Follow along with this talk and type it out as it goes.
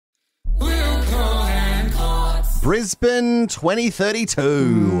Brisbane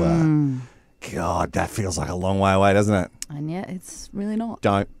 2032. God, that feels like a long way away, doesn't it? And yet it's really not.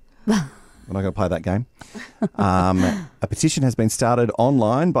 Don't. We're not going to play that game. A petition has been started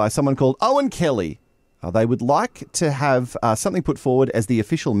online by someone called Owen Kelly. They would like to have something put forward as the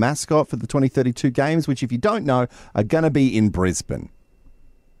official mascot for the 2032 games, which, if you don't know, are going to be in Brisbane.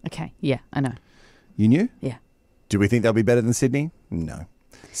 Okay, yeah, I know. You knew? Yeah. Do we think they'll be better than Sydney? No.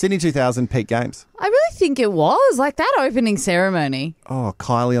 Sydney 2000 peak games. I really think it was. Like that opening ceremony. Oh,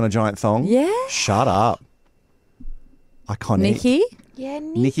 Kylie on a giant thong? Yeah. Shut up. Iconic. Nikki? Yeah,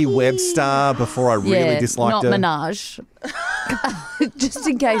 Nikki Webster before I really disliked her. Not Minaj. Just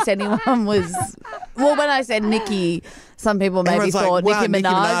in case anyone was... Well, when I said Nikki, some people maybe Everyone's thought like, wow, Nicki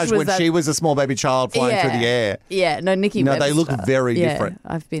Minaj was when she was a small baby child flying through the air. Yeah, no, Nikki No, Webster. they look very different.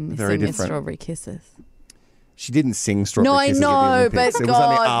 I've been Very singing different. Strawberry Kisses. She didn't sing Strawberry No, I Kisses know, at the Olympics. but it was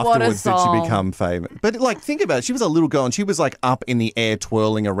only God, what a afterwards that she song. became famous. But like, think about it. She was a little girl and she was like up in the air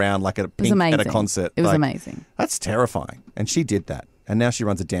twirling around like at a pink at a concert. It was Like, amazing. That's terrifying. And she did that. And now she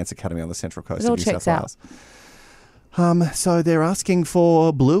runs a dance academy on the Central Coast It all of New South checks out. Wales. So they're asking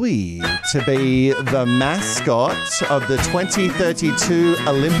for Bluey to be the mascot of the 2032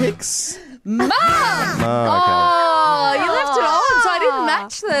 Olympics. Mum! Oh, Oh, you left it on, so I didn't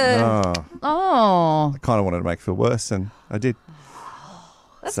match the... okay. Oh. I kind of wanted to make it feel worse, and I did.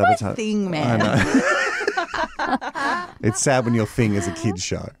 That's my thing, man. I know. It's sad when your thing is a kid's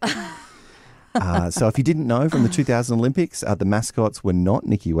show. So if you didn't know, from the 2000 Olympics, the mascots were not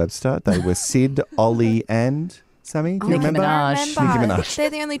Nikki Webster. They were Sid, Ollie, and... Sammy, do you Nicki remember? Minaj. I remember. Nicki Minaj. They're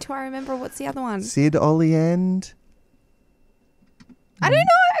the only two I remember. What's the other one? Sid, Ollie, and... I don't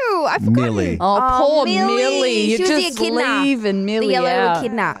know. I forgot. Millie. Oh, poor Millie. You She was the just echidna. leaving Millie The yellow out.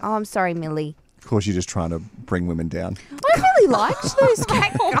 echidna. Oh, I'm sorry, Millie. Of course, you're just trying to bring women down. I really liked those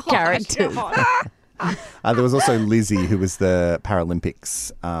characters. There was also Lizzie, who was the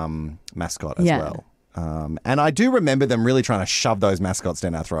Paralympics mascot as well. And I do remember them really trying to shove those mascots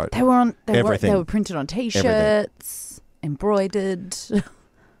down our throat. They were Everything. They were printed on T-shirts, embroidered.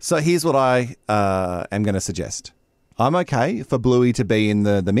 So here's what I am going to suggest. I'm okay for Bluey to be in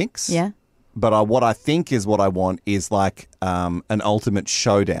the mix. Yeah. But what I think is what I want is like an ultimate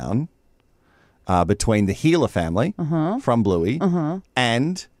showdown between the Healer family from Bluey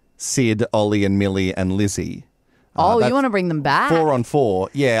and Sid, Ollie and Millie and Lizzie. You want to bring them back? 4 on 4.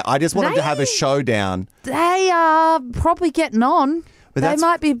 Yeah, I just want them to have a showdown. They are probably getting on. But they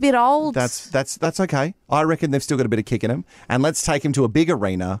might be a bit old. That's okay. I reckon they've still got a bit of kick in them. And let's take them to a big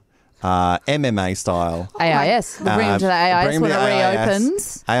arena, MMA style. AIS. We'll bring them to the AIS when it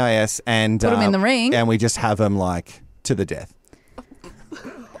reopens. AIS and put them in the ring. And we just have them like to the death.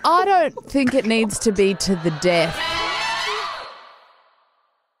 I don't think it needs to be to the death.